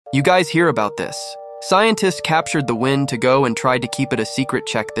You guys hear about this. Scientists captured the wind to go and tried to keep it a secret.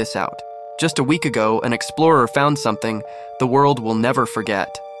 Check this out. Just a week ago, an explorer found something the world will never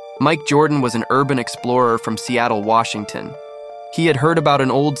forget. Mike Jordan was an urban explorer from Seattle, Washington. He had heard about an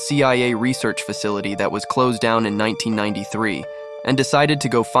old CIA research facility that was closed down in 1993 and decided to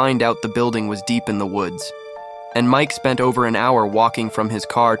go find out. The building was deep in the woods, and Mike spent over an hour walking from his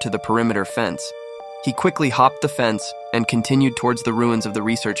car to the perimeter fence. He quickly hopped the fence and continued towards the ruins of the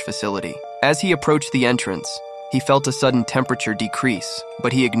research facility. As he approached the entrance, he felt a sudden temperature decrease,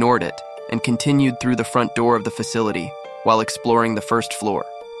 but he ignored it and continued through the front door of the facility while exploring the first floor.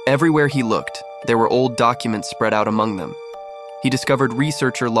 Everywhere he looked, there were old documents spread out among them. He discovered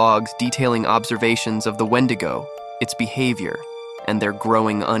researcher logs detailing observations of the Wendigo, its behavior, and their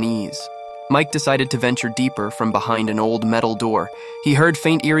growing unease. Mike decided to venture deeper from behind an old metal door. He heard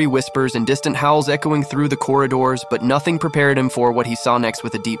faint eerie whispers and distant howls echoing through the corridors, but nothing prepared him for what he saw next.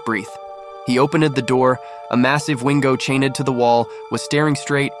 With a deep breath, he opened the door. A massive Wendigo chained to the wall was staring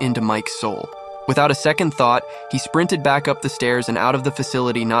straight into Mike's soul. Without a second thought, he sprinted back up the stairs and out of the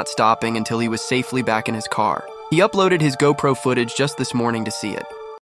facility, not stopping until he was safely back in his car. He uploaded his GoPro footage just this morning to see it.